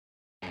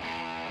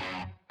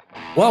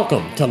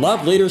Welcome to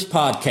Love Leaders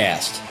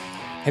Podcast.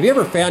 Have you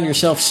ever found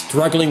yourself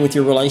struggling with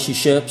your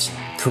relationships,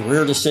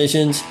 career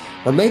decisions,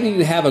 or maybe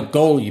you have a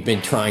goal you've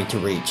been trying to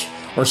reach,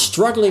 or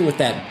struggling with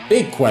that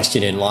big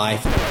question in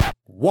life,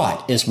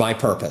 what is my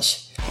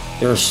purpose?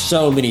 There are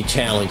so many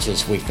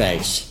challenges we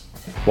face.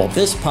 Well,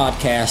 this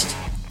podcast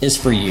is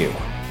for you.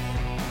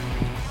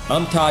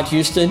 I'm Todd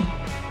Houston,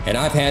 and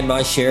I've had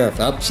my share of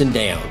ups and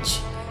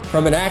downs.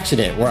 From an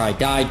accident where I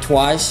died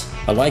twice,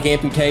 a leg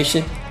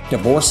amputation,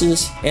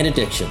 divorces, and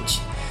addictions,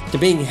 to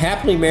being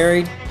happily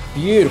married,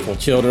 beautiful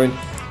children,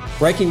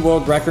 breaking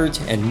world records,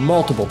 and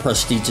multiple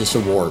prestigious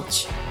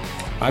awards.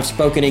 I've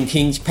spoken in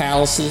king's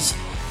palaces,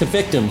 to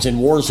victims in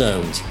war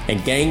zones,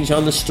 and gangs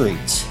on the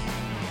streets.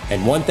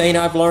 And one thing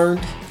I've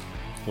learned,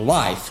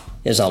 life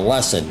is a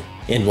lesson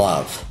in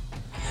love.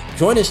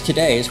 Join us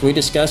today as we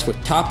discuss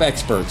with top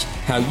experts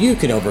how you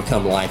can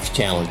overcome life's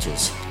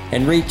challenges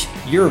and reach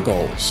your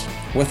goals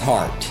with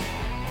heart.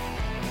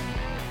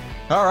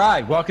 All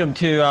right, welcome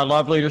to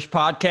Love Leaders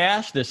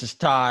Podcast. This is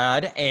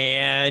Todd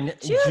and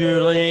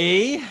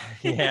Julie.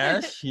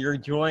 Yes, you're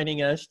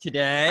joining us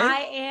today.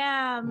 I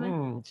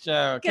am.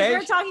 Because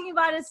we're talking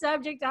about a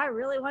subject I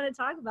really want to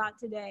talk about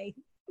today.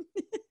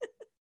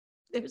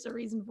 There's a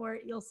reason for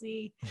it. You'll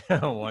see.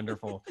 Oh,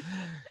 wonderful.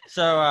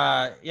 So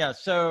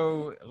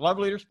Love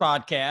Leaders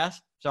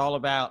Podcast. It's all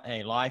about,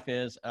 hey, life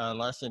is a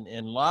lesson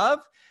in love.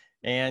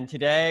 And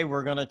today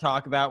we're going to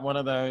talk about one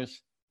of those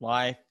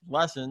life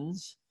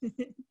lessons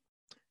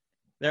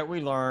that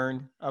we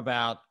learn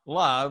about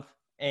love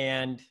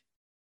and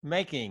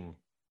making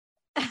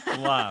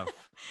love.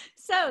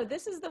 So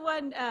this is the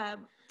one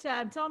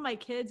I'm telling my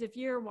kids, if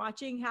you're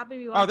watching, happy to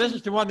be Oh, watching. this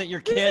is the one that your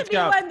kids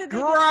go,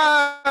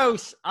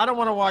 gross. I don't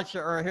want to watch it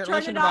or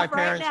listen to my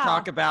parents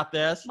talk about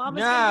this.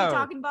 Mama's going to be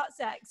talking about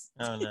sex.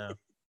 Oh, no.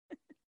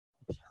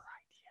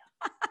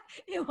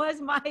 It was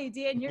my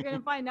idea, and you're going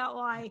to find out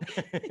why.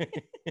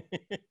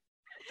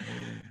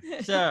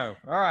 So,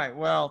 all right.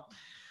 Well,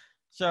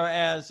 so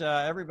as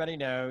everybody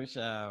knows,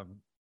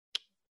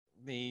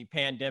 the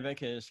pandemic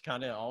has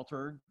kind of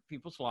altered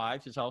people's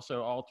lives. It's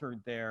also altered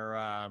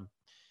their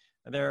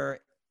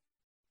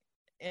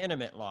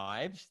intimate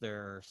lives,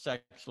 their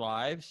sex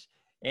lives.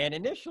 And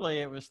initially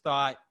it was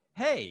thought,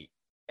 hey,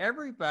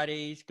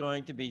 everybody's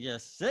going to be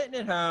just sitting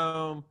at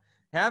home,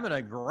 having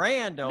a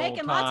grand old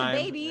making time. Lots of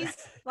babies.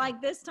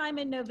 Like this time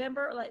in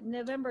November,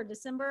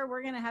 December,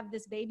 we're going to have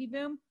this baby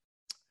boom.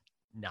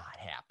 Not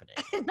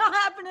happening. Not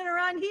happening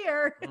around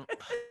here.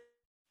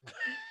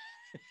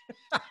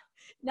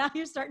 Now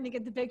you're starting to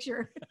get the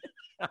picture.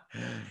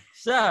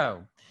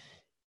 So,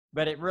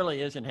 but it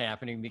really isn't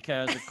happening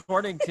because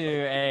according to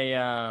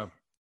a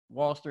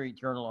Wall Street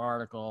Journal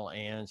article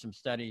and some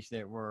studies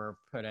that were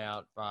put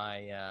out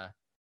by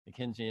the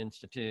Kinsey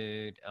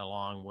Institute,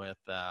 along with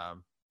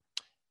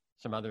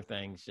some other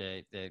things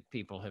that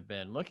people have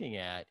been looking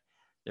at,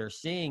 they're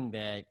seeing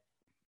that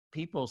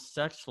people's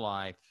sex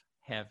life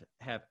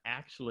have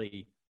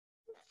actually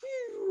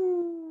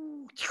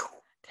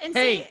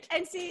tanked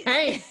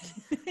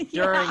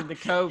during the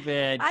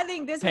COVID I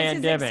think this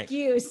pandemic. Was his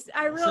excuse.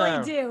 I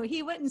really do.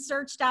 He went and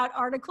searched out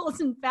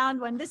articles and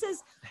found one. This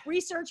is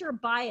researcher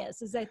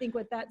bias, is I think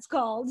what that's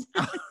called.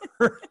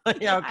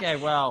 Okay,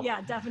 well.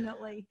 Yeah,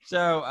 definitely.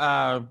 So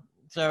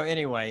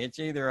anyway, it's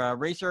either a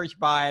research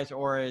bias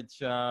or it's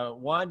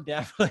one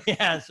definitely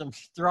has some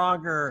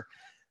stronger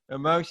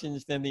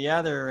emotions than the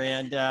other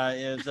and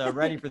is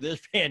ready for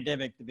this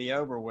pandemic to be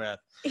over with.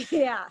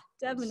 Yeah,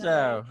 definitely.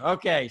 So,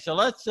 okay. So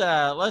let's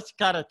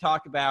kind of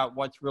talk about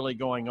what's really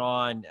going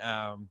on,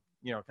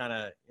 kind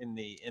of in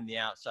the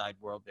outside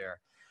world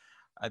there.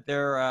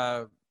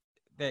 They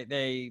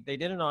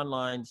did an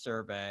online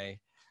survey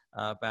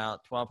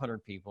about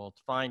 1,200 people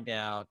to find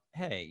out,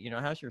 hey,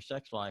 how's your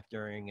sex life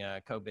during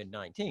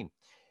COVID-19?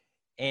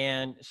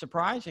 And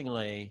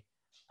surprisingly,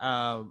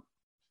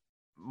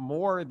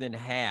 more than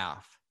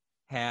half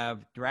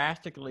have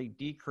drastically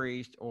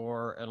decreased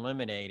or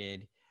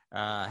eliminated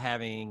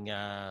having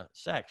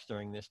sex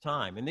during this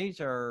time. And these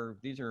are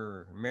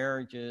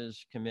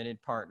marriages, committed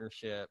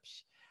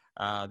partnerships.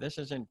 This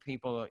isn't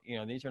people,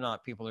 these are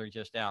not people that are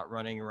just out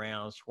running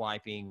around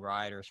swiping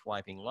right or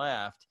swiping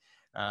left,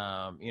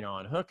 on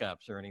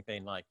hookups or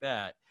anything like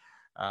that.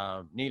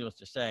 Needless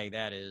to say,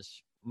 that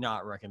is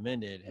not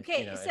recommended.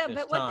 Okay,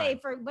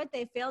 what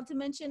they failed to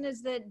mention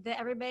is that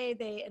everybody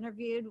they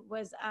interviewed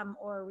was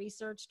or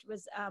researched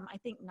was I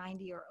think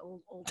 90 or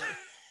older.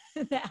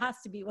 That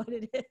has to be what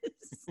it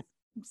is.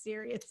 I'm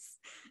serious.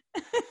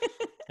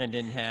 And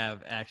didn't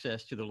have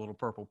access to the little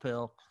purple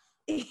pill.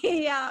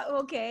 Yeah.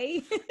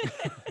 Okay.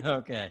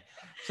 Okay.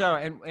 So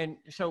and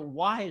so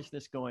why is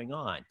this going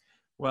on?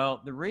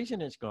 Well, the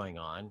reason it's going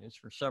on is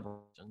for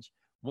several reasons.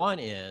 One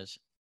is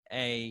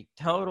a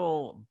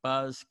total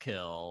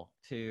buzzkill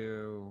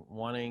to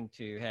wanting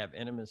to have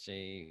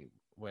intimacy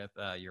with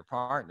your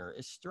partner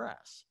is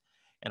stress.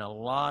 And a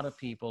lot of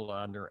people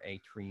are under a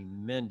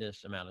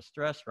tremendous amount of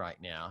stress right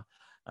now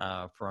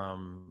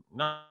from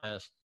not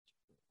just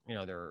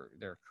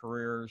their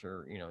careers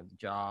or,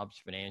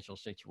 jobs, financial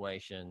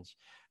situations.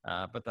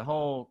 But the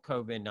whole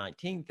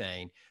COVID-19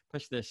 thing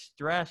puts this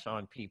stress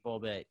on people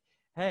that,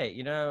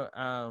 hey,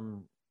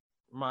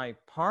 my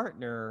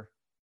partner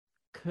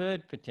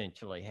could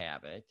potentially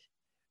have it,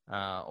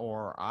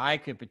 or I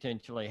could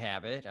potentially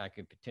have it. I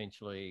could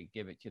potentially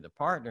give it to the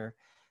partner,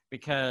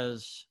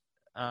 because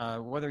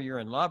whether you're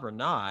in love or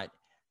not,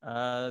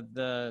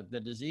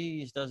 the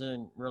disease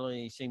doesn't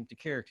really seem to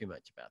care too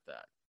much about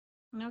that.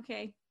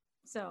 Okay,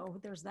 so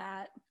there's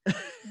that.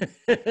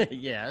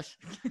 Yes.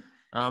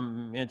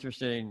 I'm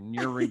interested in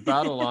your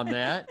rebuttal on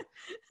that.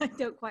 I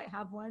don't quite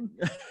have one.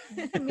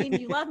 I mean,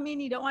 you love me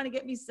and you don't want to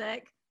get me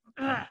sick.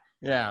 Ugh.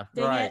 Yeah,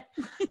 Dang right.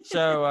 it.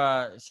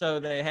 So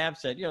they have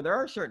said, there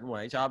are certain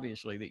ways,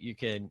 obviously, that you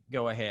can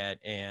go ahead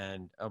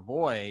and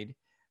avoid,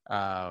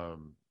 or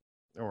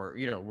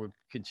would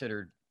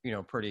consider,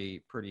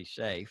 pretty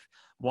safe.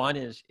 One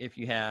is if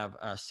you have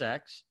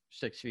sex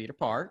 6 feet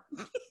apart.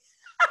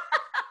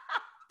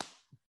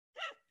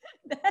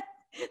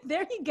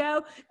 There you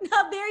go.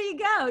 Now, there you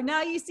go.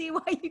 Now you see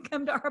why you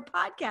come to our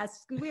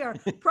podcast, because we are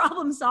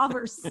problem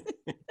solvers.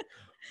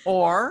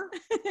 Or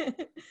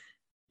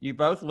you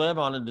both live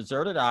on a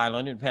deserted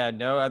island and have had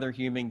no other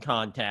human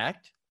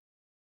contact.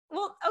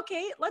 Well,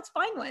 okay, let's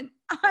find one.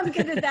 I'm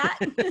good at that.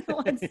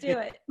 Let's do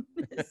it.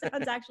 It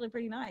sounds actually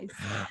pretty nice.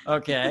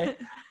 Okay.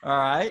 All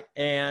right.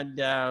 And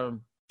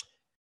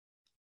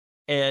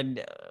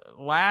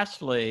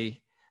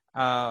lastly,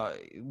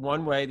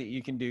 one way that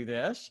you can do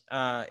this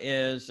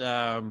is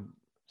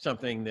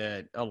something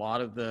that a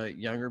lot of the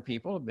younger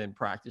people have been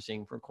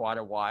practicing for quite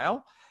a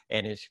while,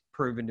 and is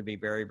proven to be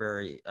very,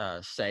 very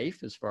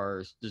safe as far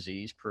as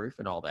disease proof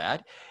and all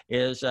that,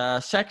 is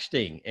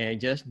sexting and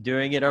just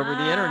doing it over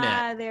the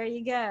internet. There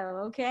you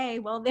go. Okay.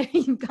 Well, there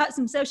you've got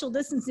some social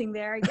distancing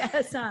there, I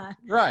guess, huh?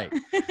 Right.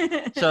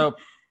 So,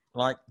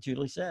 like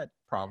Julie said,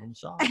 problem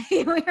solved.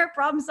 We're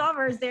problem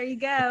solvers. There you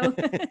go.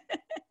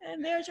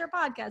 And there's your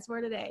podcast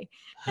for today.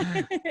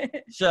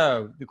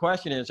 So the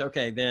question is,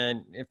 okay,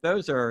 then if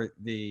those are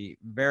the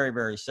very,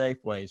 very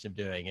safe ways of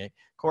doing it,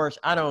 of course,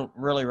 I don't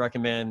really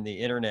recommend the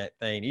internet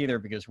thing either,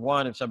 because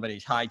one, if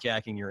somebody's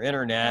hijacking your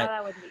internet, no,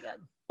 that wouldn't be good.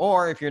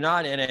 Or if you're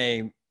not in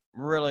a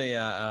really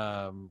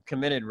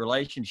committed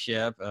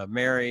relationship,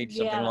 married,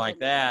 something like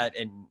that,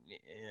 and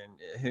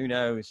who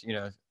knows,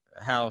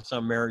 how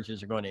some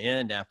marriages are going to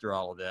end after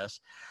all of this.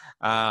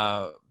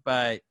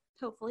 But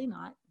hopefully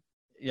not.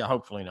 Yeah,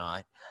 hopefully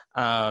not.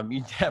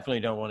 You definitely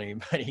don't want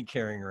anybody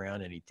carrying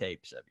around any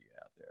tapes of you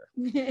out there.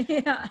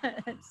 Yeah,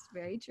 that's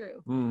very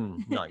true.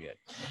 Not good.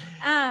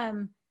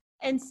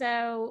 And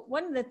so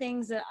one of the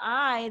things that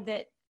I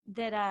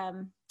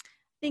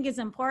think is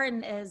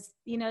important is,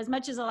 as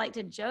much as I like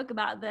to joke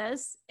about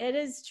this, it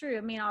is true.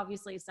 I mean,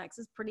 obviously sex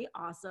is pretty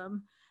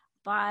awesome,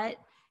 but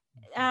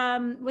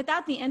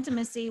without the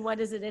intimacy, what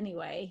is it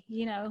anyway?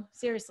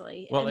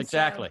 Seriously. Well,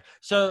 exactly.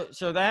 So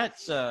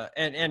that's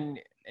and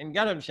you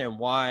got to understand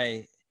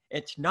why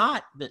it's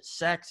not that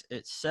sex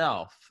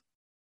itself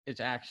is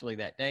actually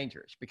that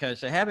dangerous,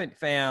 because they haven't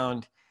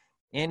found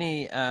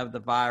any of the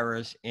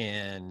virus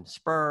in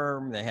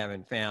sperm. They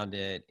haven't found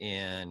it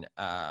in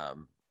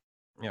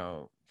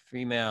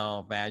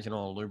female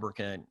vaginal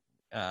lubricant,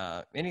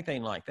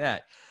 anything like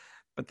that.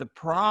 But the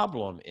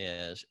problem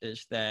is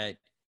that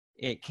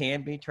it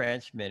can be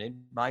transmitted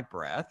by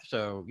breath.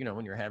 So,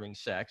 when you're having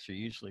sex, you're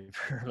usually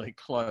fairly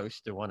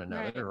close to one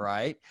another,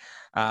 right?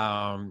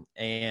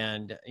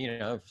 And,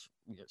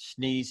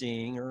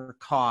 sneezing or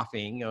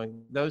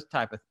coughing, those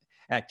type of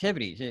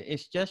activities.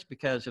 It's just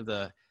because of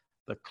the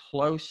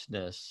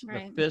closeness,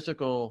 the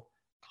physical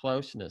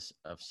closeness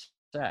of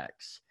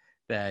sex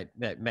that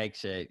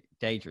makes it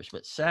dangerous.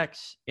 But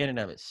sex in and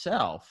of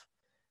itself,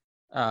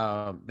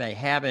 they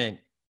haven't,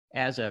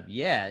 as of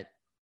yet,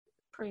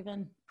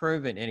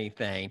 proven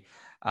anything,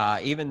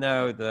 even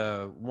though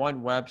the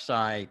one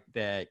website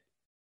that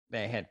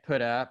they had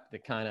put up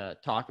that kind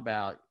of talk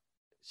about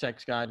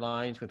sex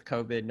guidelines with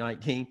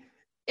COVID-19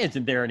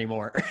 isn't there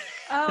anymore.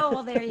 Oh,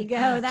 well, there you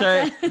go.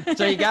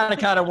 So you got to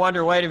kind of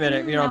wonder, wait a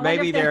minute,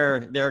 maybe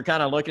they're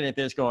kind of looking at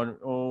this going,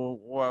 oh,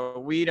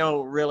 well, we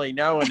don't really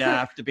know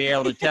enough to be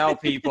able to tell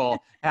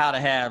people how to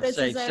have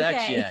safe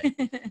sex yet.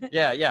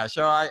 Yeah.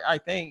 So I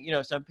think,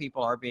 some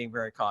people are being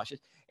very cautious.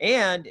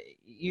 And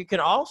you can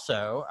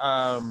also,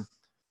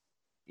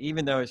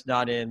 even though it's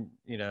not in,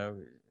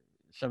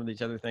 some of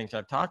these other things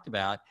I've talked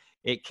about,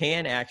 it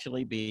can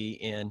actually be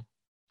in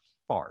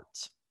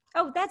farts.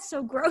 Oh, that's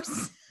so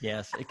gross.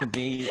 Yes, it can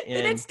be in.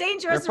 And it's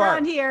dangerous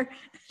around here.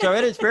 So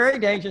it is very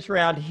dangerous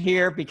around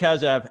here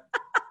because of.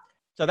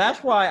 So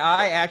that's why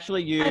I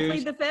actually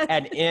use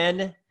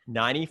an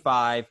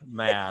N95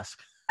 mask.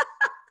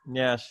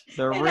 Yes,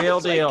 the real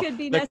deal.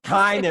 The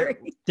kind that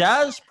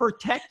does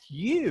protect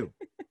you.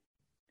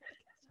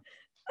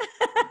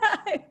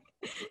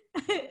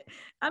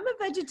 I'm a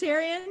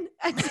vegetarian.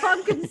 That's all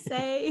I'm going to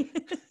say.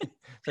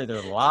 So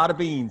there's a lot of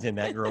beans in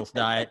that girl's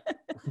diet.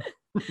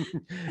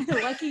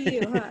 Lucky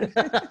you,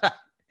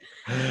 huh?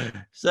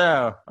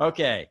 So,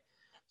 okay.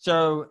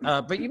 So,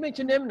 but you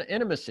mentioned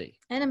intimacy.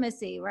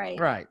 Intimacy, right?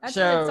 Right. That's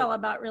so, what it's all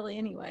about, really.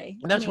 Anyway,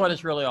 that's what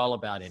it's really all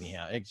about,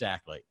 anyhow.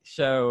 Exactly.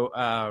 So,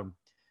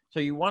 so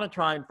you want to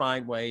try and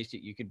find ways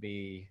that you could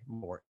be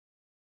more.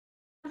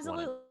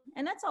 Absolutely,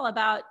 and that's all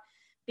about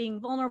being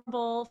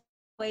vulnerable,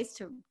 ways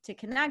to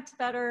connect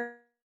better.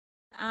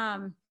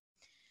 And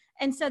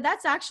so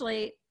that's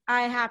actually,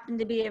 I happen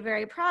to be a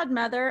very proud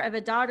mother of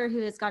a daughter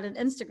who has got an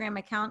Instagram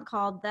account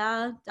called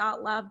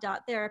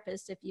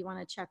the.love.therapist, if you want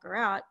to check her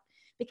out,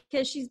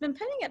 because she's been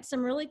putting up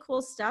some really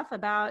cool stuff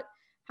about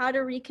how to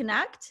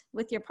reconnect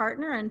with your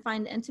partner and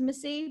find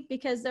intimacy,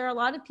 because there are a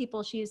lot of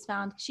people she has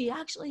found. She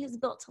actually has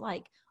built to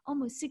like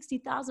almost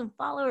 60,000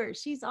 followers.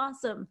 She's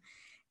awesome.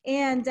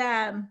 And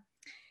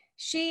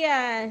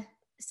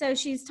so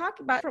she's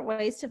talking about different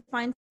ways to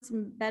find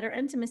some better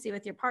intimacy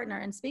with your partner.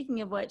 And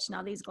speaking of which,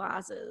 now these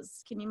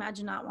glasses, can you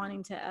imagine not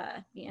wanting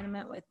to be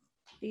intimate with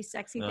these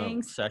sexy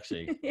things?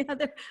 Sexy. Yeah,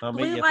 they're I'll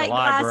blue meet you at light the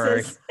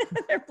library. glasses.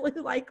 They're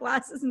blue light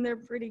glasses and they're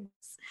pretty.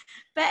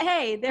 But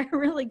hey, they're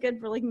really good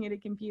for looking at a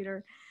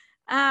computer.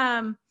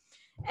 And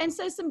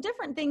so some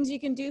different things you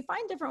can do,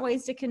 find different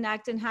ways to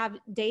connect and have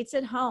dates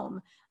at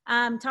home.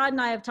 Todd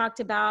and I have talked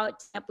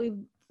about, we've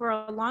for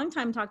a long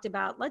time talked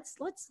about, let's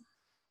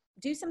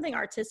do something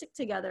artistic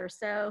together.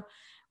 So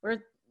we're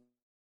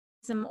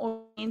some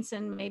oil paints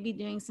and maybe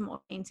doing some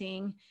oil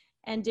painting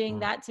and doing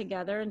that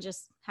together and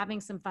just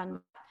having some fun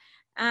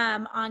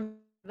on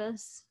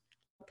canvas,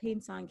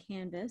 paints on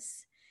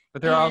canvas.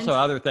 But there are also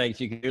other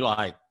things you can do,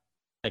 like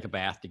take a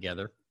bath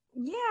together.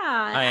 Yeah,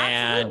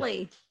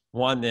 absolutely.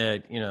 One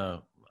that,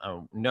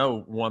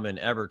 no woman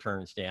ever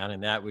turns down,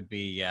 and that would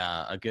be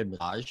a good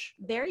massage.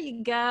 There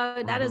you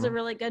go. That is a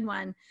really good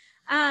one.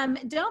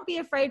 Don't be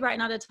afraid right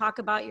now to talk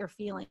about your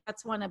feelings.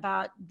 That's one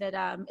about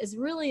that is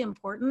really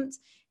important,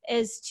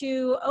 is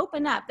to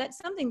open up. That's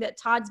something that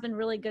Todd's been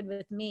really good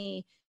with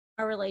me,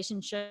 our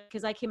relationship,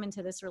 because I came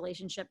into this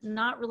relationship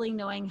not really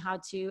knowing how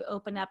to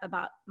open up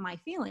about my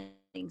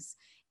feelings.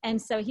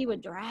 And so he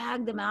would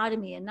drag them out of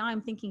me. And now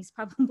I'm thinking he's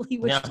probably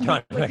wishing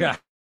back.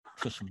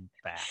 Push him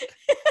back.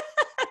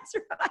 That's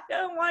right. I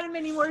don't want him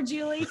anymore,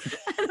 Julie.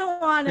 I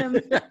don't want him.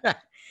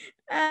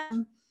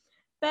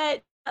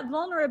 But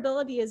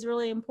vulnerability is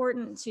really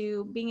important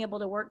to being able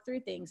to work through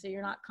things. So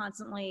you're not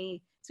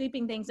constantly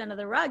sweeping things under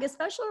the rug,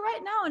 especially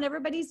right now. And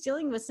everybody's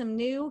dealing with some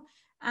new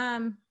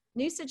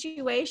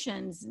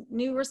situations,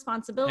 new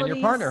responsibilities. And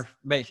your partner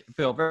may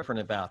feel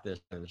different about this.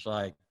 It's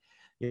like,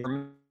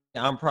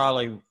 I'm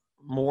probably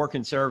more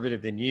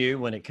conservative than you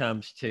when it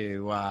comes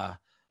to,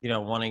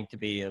 wanting to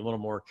be a little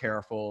more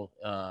careful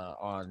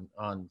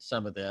on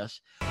some of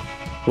this.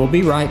 We'll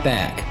be right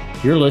back.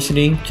 You're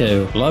listening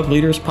to Love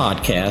Leaders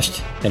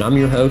Podcast, and I'm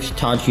your host,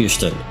 Todd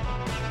Houston.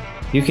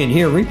 You can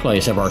hear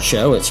replays of our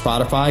show at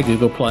Spotify,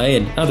 Google Play,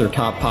 and other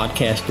top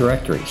podcast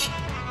directories.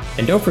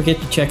 And don't forget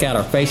to check out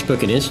our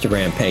Facebook and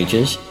Instagram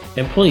pages,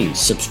 and please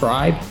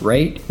subscribe,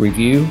 rate,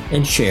 review,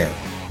 and share.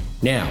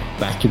 Now,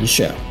 back to the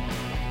show.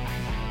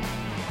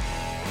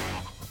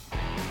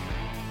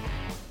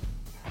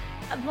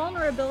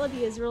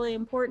 Vulnerability is really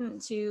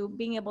important to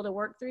being able to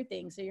work through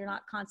things. So you're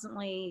not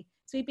constantly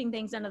sweeping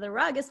things under the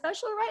rug,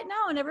 especially right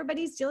now. And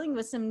everybody's dealing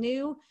with some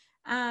new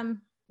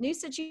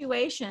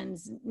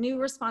situations, new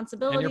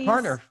responsibilities. And your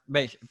partner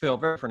may feel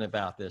different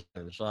about this.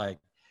 It's like,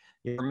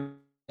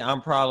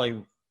 I'm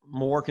probably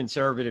more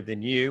conservative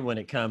than you when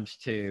it comes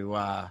to,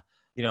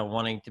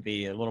 wanting to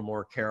be a little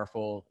more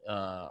careful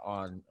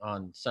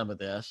on some of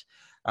this.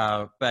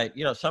 But,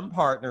 some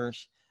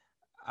partners,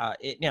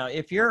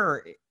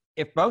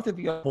 if both of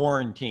you are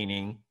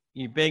quarantining,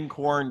 you've been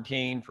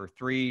quarantined for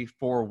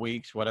 3-4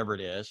 weeks, whatever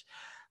it is,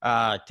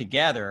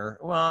 together,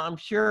 well, I'm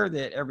sure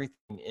that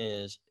everything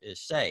is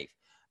safe.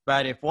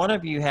 But if one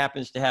of you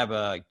happens to have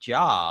a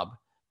job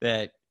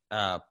that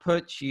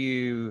puts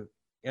you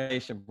in a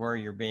place where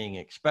you're being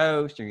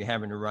exposed, or you're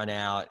having to run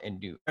out and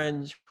do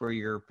errands where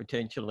you're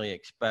potentially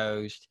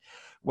exposed,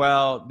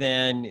 well,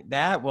 then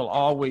that will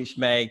always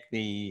make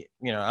the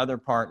other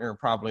partner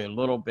probably a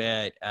little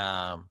bit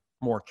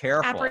more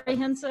careful.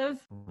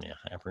 Apprehensive. Yeah,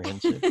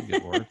 apprehensive.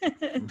 Good word.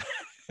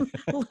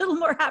 A little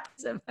more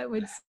apprehensive, I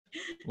would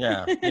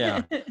say.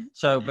 Yeah.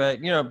 So, but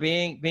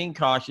being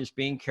cautious,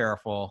 being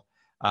careful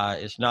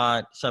is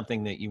not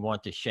something that you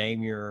want to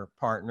shame your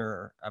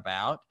partner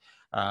about.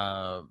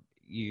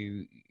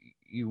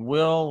 You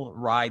will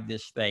ride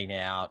this thing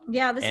out.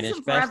 Yeah, this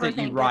isn't forever. And it's best that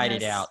you ride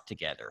it out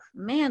together.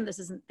 Man, this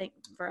isn't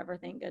forever.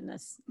 Thank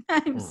goodness.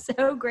 I'm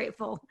so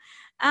grateful.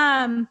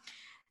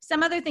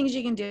 Some other things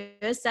you can do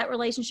is set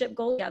relationship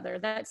goals together.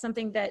 That's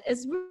something that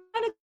is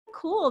kind of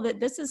cool that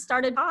this has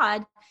started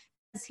Todd,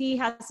 as he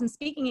has some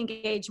speaking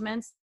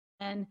engagements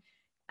and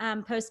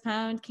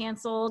postponed,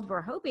 canceled. We're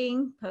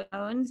hoping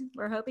postponed.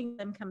 We're hoping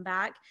them come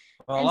back.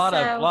 Well,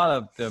 a lot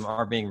of them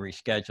are being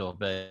rescheduled,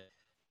 but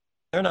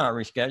they're not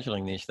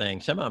rescheduling these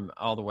things. Some of them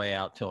all the way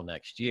out till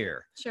next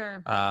year.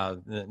 Sure.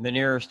 The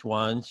nearest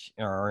ones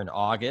are in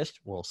August.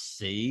 We'll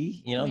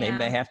see. They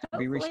may have to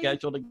be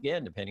rescheduled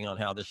again, depending on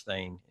how this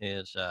thing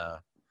is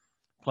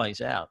plays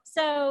out.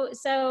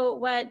 So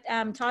what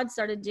Todd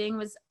started doing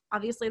was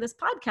obviously this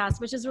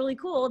podcast, which is really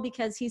cool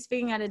because he's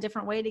figuring out a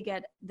different way to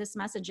get this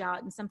message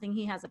out and something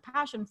he has a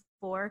passion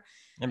for.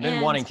 And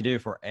been wanting to do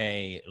for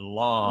a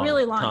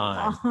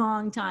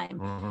long time.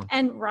 Mm-hmm.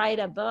 And write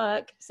a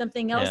book,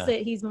 something else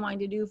that he's been wanting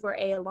to do for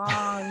a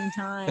long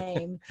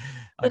time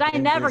that I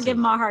never give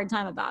him a hard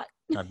time about.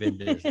 I've been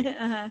busy.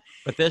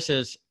 But this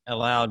has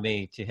allowed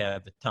me to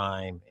have the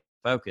time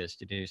focus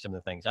to do some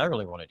of the things I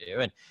really want to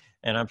do.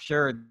 And I'm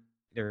sure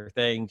there are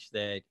things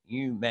that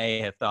you may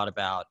have thought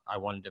about. I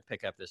wanted to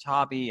pick up this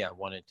hobby. I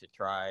wanted to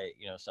try,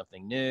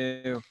 something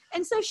new.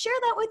 And so share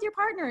that with your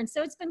partner. And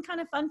so it's been kind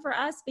of fun for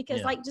us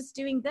because like just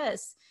doing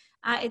this,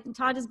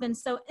 Todd has been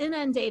so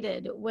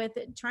inundated with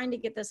trying to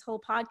get this whole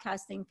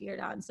podcast thing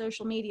figured out on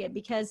social media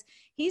because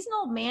he's an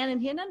old man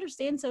and he didn't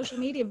understand social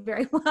media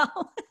very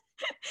well.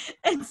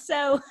 And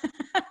so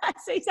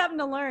he's having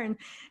to learn,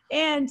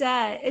 and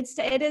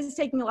it is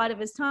taking a lot of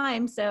his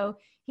time. So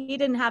he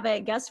didn't have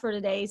a guest for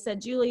today. He said,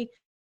 Julie,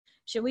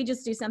 should we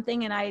just do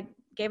something? And I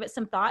gave it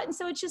some thought. And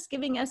so it's just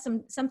giving us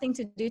something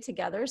to do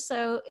together.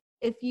 So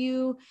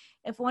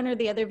if one or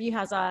the other of you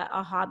has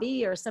a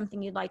hobby or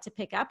something you'd like to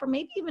pick up, or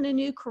maybe even a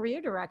new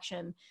career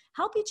direction,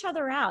 help each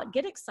other out,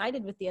 get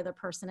excited with the other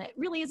person. It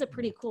really is a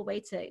pretty cool way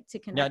to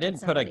connect. Now, I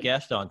didn't put a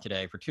guest on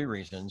today for two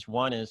reasons.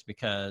 One is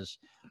because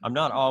I'm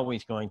not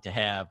always going to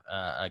have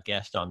a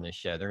guest on this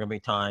show. There are going to be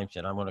times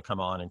that I'm going to come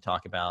on and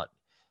talk about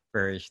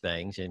various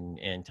things,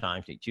 and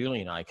times that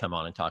Julie and I come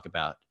on and talk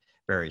about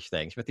various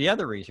things. But the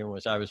other reason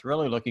was I was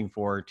really looking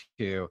forward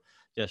to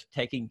just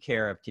taking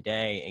care of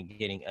today and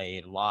getting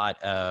a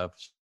lot of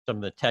some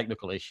of the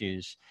technical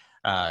issues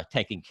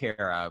taken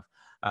care of.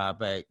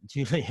 But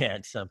Julie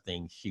had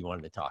something she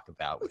wanted to talk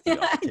about with you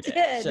all today.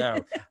 I did.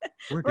 So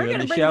we're doing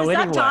the bring show this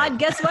anyway. Up, Todd.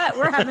 Guess what?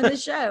 We're having the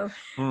show.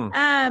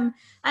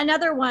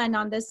 Another one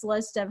on this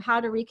list of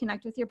how to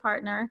reconnect with your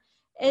partner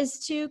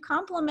is to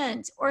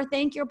compliment or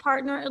thank your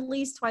partner at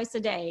least twice a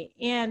day.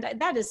 And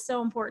that is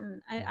so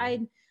important.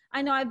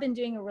 I know I've been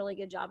doing a really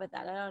good job at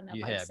that. I don't know.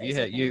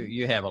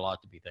 You have a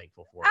lot to be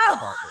thankful for.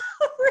 Oh,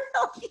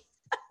 really?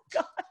 Oh,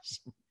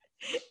 gosh.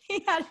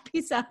 He had a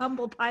piece of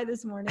humble pie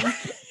this morning.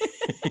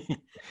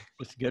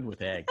 It's good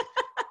with egg.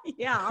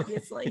 Yeah,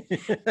 obviously.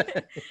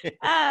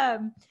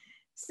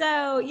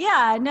 So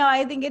yeah, no,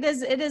 I think it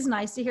is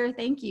nice to hear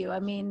thank you. I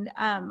mean,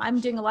 I'm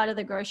doing a lot of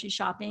the grocery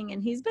shopping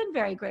and he's been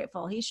very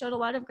grateful. He showed a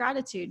lot of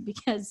gratitude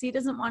because he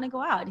doesn't want to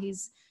go out.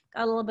 He's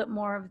got a little bit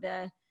more of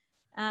the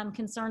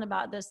concern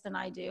about this than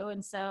I do.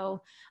 And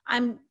so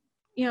I'm,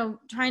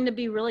 trying to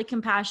be really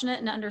compassionate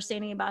and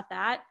understanding about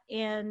that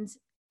and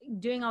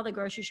doing all the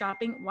grocery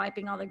shopping,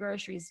 wiping all the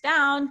groceries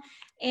down.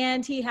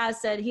 And he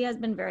has said he has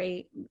been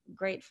very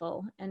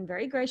grateful and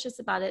very gracious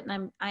about it.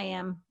 And I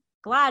am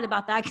glad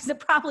about that because it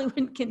probably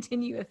wouldn't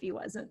continue if he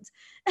wasn't.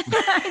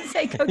 I'd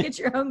say, go get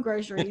your own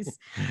groceries.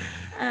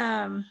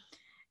 And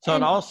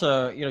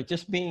also,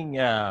 just being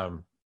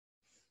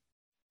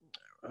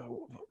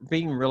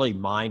really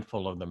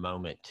mindful of the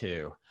moment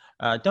too.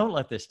 Don't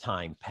let this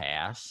time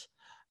pass,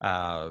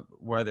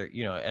 whether,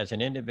 as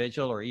an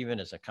individual or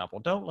even as a couple,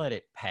 don't let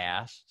it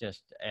pass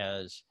just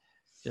as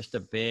just a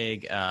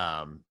big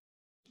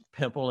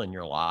pimple in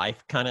your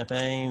life kind of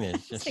thing.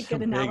 It's just a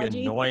big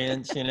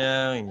annoyance,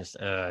 and you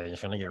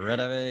just want to get rid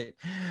of it.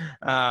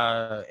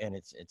 And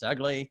it's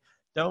ugly.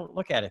 Don't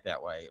look at it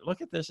that way.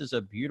 Look at this as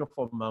a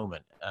beautiful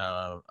moment,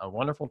 a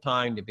wonderful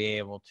time to be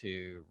able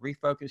to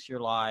refocus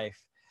your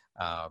life,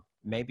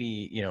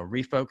 maybe,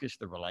 refocus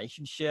the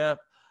relationship,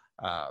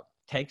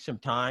 take some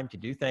time to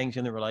do things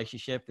in the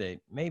relationship that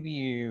maybe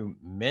you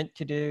meant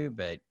to do,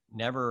 but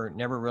never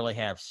really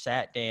have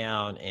sat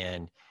down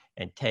and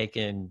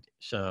taken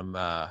some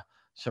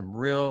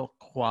real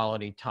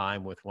quality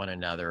time with one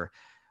another,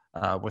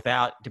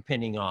 without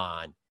depending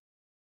on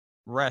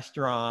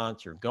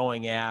restaurants or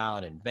going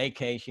out and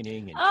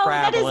vacationing and traveling.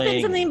 That has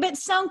been something but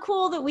so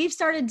cool that we've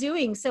started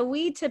doing. So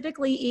we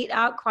typically eat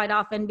out quite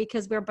often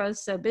because we're both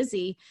so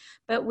busy,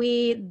 but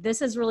this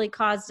has really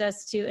caused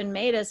us to and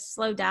made us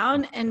slow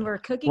down, and we're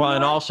cooking more.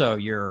 And also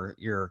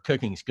your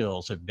cooking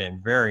skills have been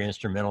very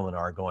instrumental in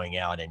our going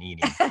out and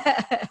eating.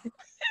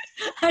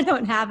 I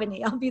don't have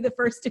any. I'll be the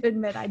first to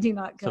admit I do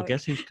not cook. So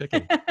guess who's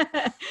cooking?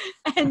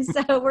 And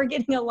so we're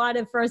getting a lot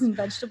of frozen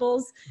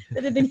vegetables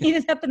that have been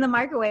heated up in the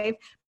microwave.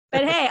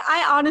 But hey,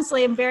 I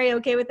honestly am very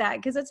okay with that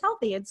because it's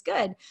healthy. It's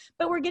good.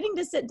 But we're getting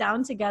to sit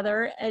down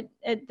together at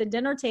the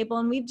dinner table,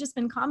 and we've just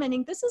been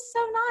commenting, this is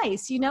so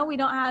nice. We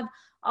don't have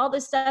all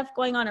this stuff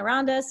going on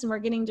around us, and we're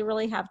getting to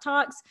really have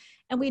talks,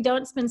 and we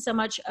don't spend so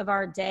much of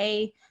our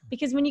day,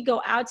 because when you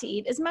go out to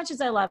eat, as much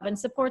as I love and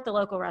support the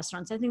local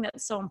restaurants, I think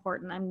that's so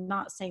important. I'm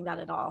not saying that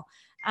at all.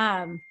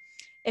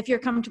 If you're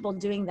comfortable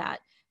doing that.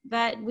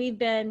 But we've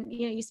been,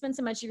 you spend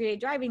so much of your day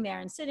driving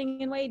there and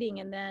sitting and waiting.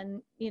 And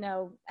then, I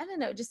don't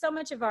know, just so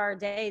much of our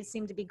days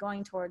seem to be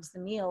going towards the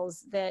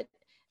meals that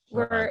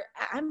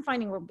I'm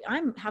finding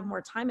I have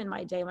more time in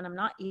my day when I'm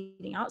not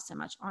eating out so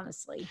much,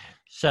 honestly.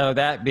 So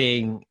that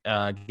being,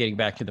 getting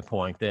back to the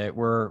point that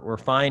we're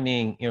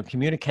finding,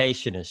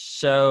 communication is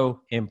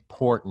so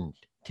important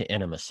to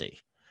intimacy.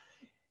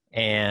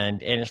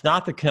 And it's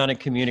not the kind of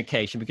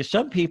communication, because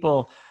some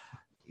people,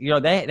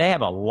 they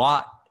have a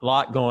lot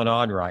going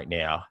on right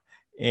now.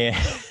 And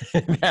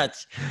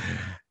that's,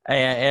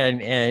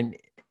 and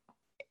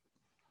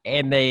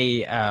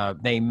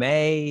they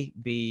may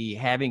be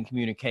having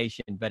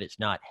communication, but it's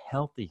not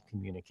healthy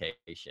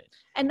communication.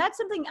 And that's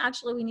something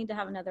actually we need to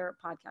have another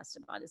podcast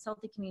about, is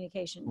healthy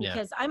communication,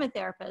 because I'm a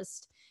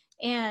therapist,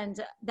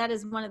 and that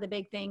is one of the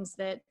big things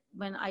that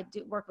when I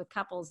do work with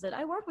couples that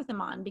I work with them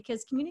on,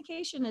 because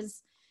communication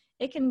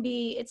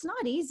it's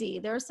not easy.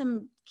 There are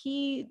some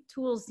key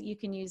tools you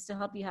can use to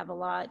help you have a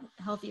lot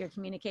healthier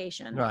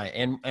communication. Right.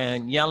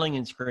 And yelling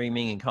and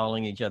screaming and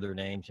calling each other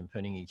names and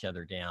putting each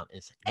other down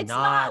it's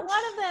not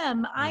one of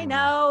them. I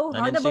know.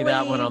 I didn't see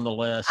that one on the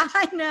list.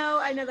 I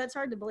know. That's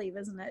hard to believe,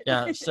 isn't it?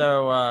 Yeah.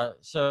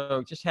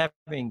 So just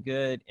having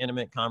good,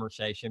 intimate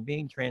conversation,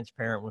 being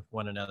transparent with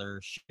one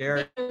another,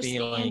 sharing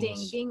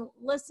feelings,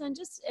 listen,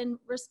 just and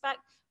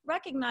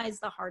recognize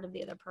the heart of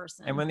the other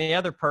person. And when the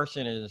other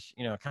person is,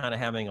 kind of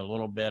having a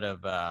little bit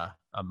of a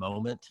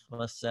moment,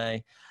 let's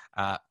say,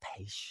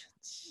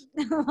 patience.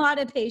 A lot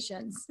of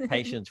patience.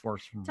 Patience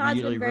works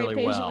Todd's really, been very really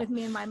patient well with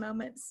me in my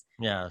moments.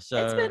 Yeah.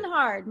 So it's been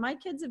hard. My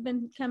kids have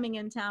been coming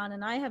in town,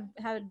 and I have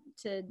had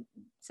to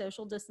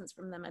social distance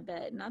from them a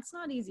bit, and that's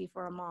not easy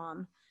for a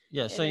mom.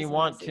 Yeah. So you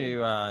want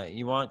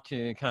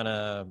to kind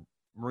of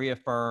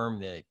reaffirm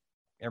that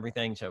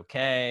everything's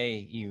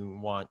okay. You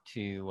want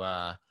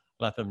to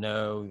let them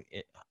know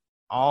it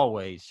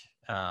always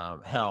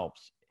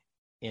helps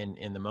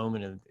in the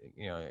moment of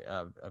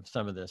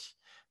some of this,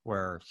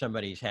 where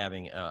somebody's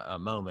having a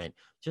moment,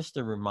 just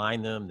to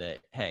remind them that,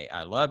 hey,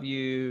 I love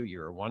you.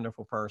 You're a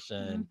wonderful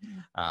person.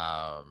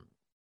 And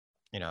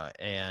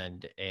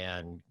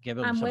give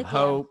them some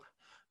hope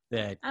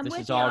that this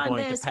is all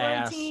going to pass.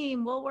 We're a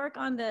team. We'll work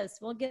on this.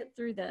 We'll get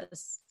through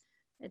this.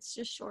 It's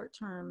just short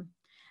term.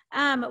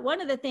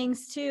 One of the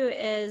things too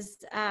is,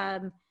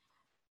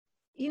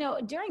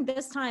 during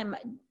this time,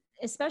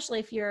 especially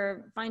if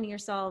you're finding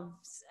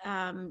yourselves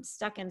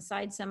stuck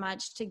inside so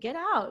much, to get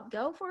out,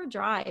 go for a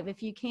drive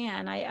if you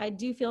can. I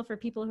do feel for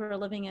people who are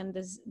living in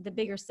the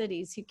bigger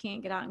cities who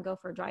can't get out and go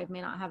for a drive,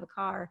 may not have a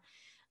car.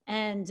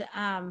 And,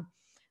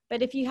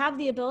 but if you have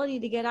the ability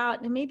to get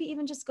out and maybe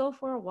even just go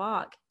for a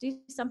walk, do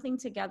something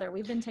together.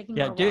 We've been taking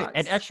more walks.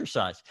 And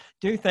exercise.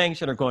 Do things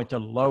that are going to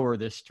lower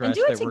this stress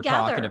that we're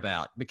talking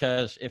about.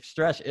 Because if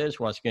stress is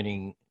what's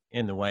getting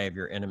in the way of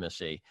your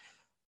intimacy,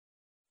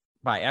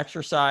 by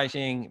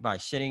exercising, by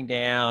sitting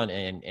down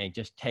and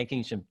just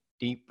taking some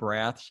deep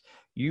breaths,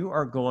 you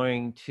are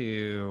going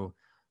to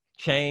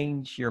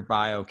change your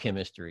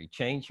biochemistry,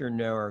 change your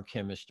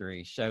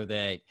neurochemistry, so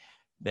that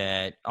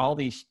all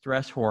these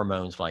stress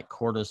hormones like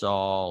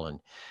cortisol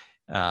and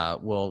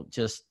will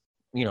just,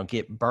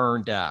 get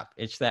burned up.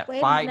 It's that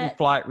fight and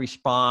flight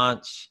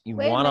response. You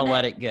want to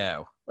let it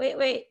go.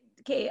 Wait.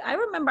 Okay. I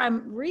remember,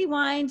 I'm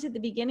rewind to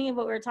the beginning of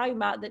what we were talking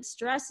about, that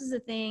stress is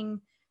a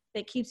thing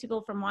that keeps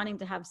people from wanting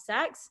to have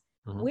sex.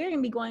 Mm-hmm. We're going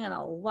to be going on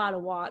a lot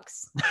of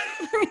walks.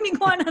 We're going to be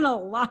going on a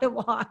lot of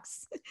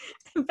walks.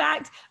 In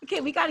fact, okay,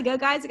 we got to go,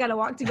 guys. I got a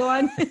walk to go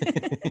on.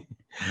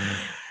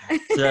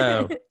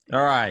 So,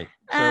 all right.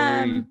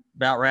 So we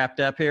about wrapped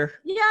up here?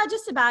 Yeah,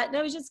 just about. And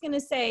I was just going to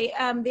say,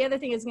 the other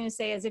thing I was going to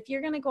say is, if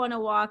you're going to go on a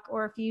walk,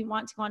 or if you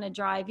want to go on a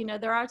drive,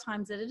 there are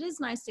times that it is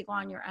nice to go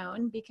on your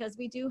own, because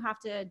we do have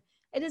to,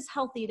 it is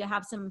healthy to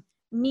have some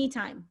me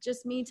time,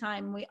 just me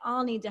time. We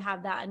all need to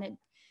have that.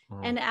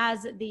 And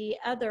as the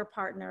other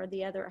partner,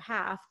 the other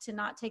half, to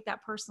not take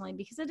that personally,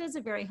 because it is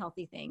a very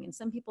healthy thing. And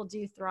some people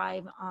do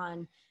thrive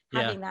on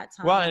having that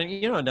time. Well, and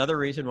another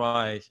reason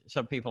why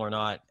some people are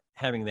not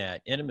having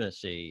that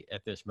intimacy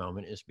at this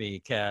moment is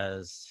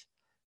because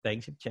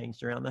things have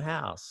changed around the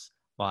house.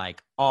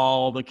 Like,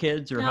 all the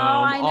kids are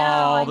home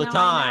all the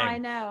time. I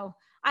know.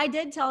 I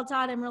did tell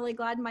Todd, I'm really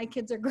glad my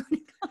kids are grown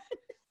up.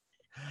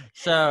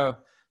 So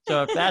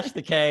if that's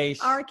the case,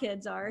 our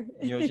kids are.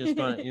 you're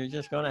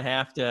just going to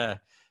have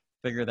to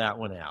figure that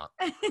one out.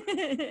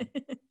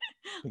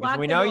 Because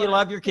we know you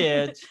love your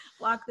kids.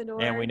 Lock the door.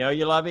 And we know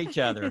you love each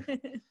other.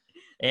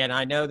 And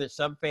I know that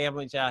some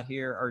families out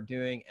here are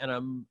doing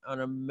an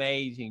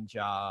amazing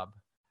job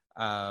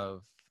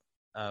of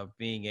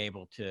being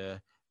able to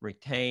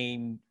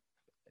retain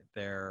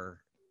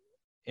their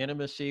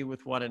intimacy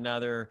with one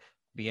another,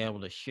 be able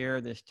to share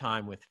this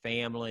time with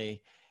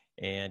family.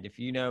 And if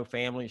you know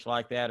families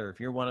like that, or if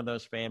you're one of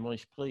those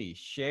families, please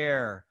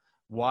share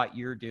what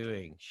you're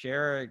doing.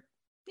 Share it.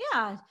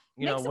 Yeah.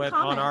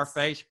 On our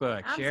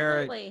Facebook. Absolutely.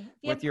 Share it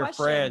with your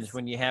friends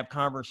when you have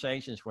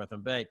conversations with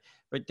them. But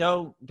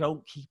don't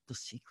keep the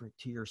secret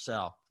to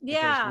yourself.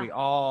 Yeah. Because we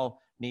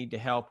all need to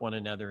help one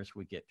another as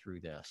we get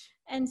through this.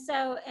 And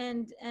so,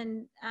 and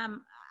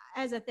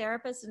as a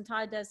therapist, and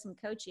Todd does some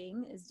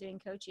coaching. And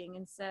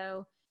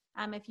so,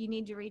 if you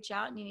need to reach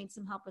out and you need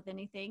some help with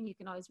anything, you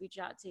can always reach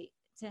out to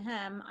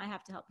him. I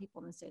have to help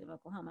people in the state of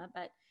Oklahoma,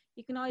 but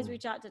you can always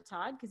reach out to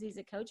Todd, because he's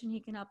a coach and he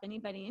can help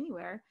anybody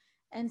anywhere.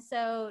 And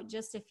so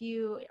just if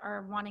you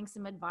are wanting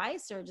some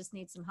advice or just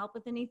need some help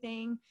with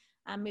anything,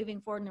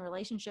 moving forward in a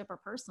relationship or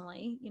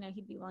personally,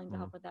 he'd be willing to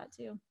help with that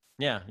too.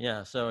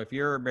 Yeah. So if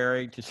you're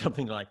married to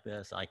something like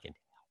this, I can.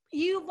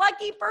 You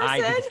lucky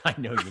person. I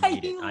know you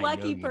need it. You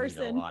lucky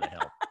person. Need a lot of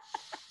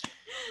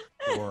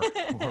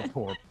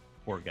help.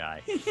 Poor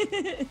guy.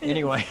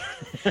 Anyway.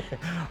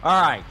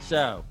 All right.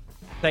 So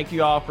thank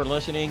you all for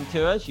listening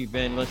to us. You've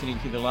been listening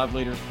to the Love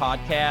Leaders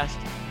Podcast,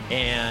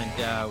 and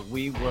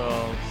we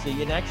will see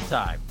you next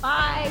time.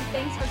 Bye.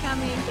 Thanks for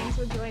coming. Thanks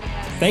for joining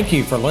us. Thank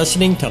you for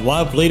listening to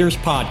Love Leaders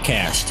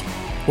Podcast.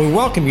 We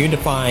welcome you to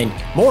find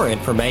more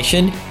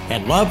information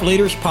at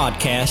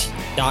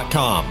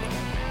loveleaderspodcast.com.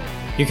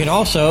 You can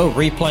also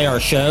replay our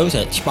shows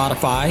at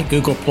Spotify,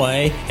 Google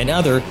Play, and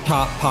other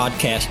top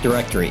podcast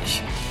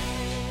directories.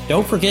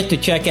 Don't forget to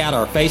check out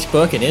our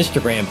Facebook and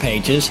Instagram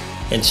pages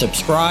and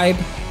subscribe,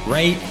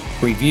 rate,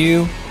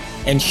 review,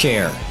 and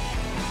share.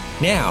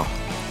 Now,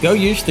 go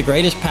use the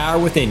greatest power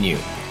within you,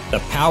 the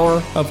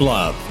power of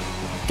love.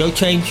 Go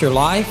change your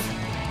life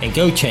and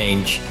go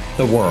change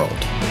the world.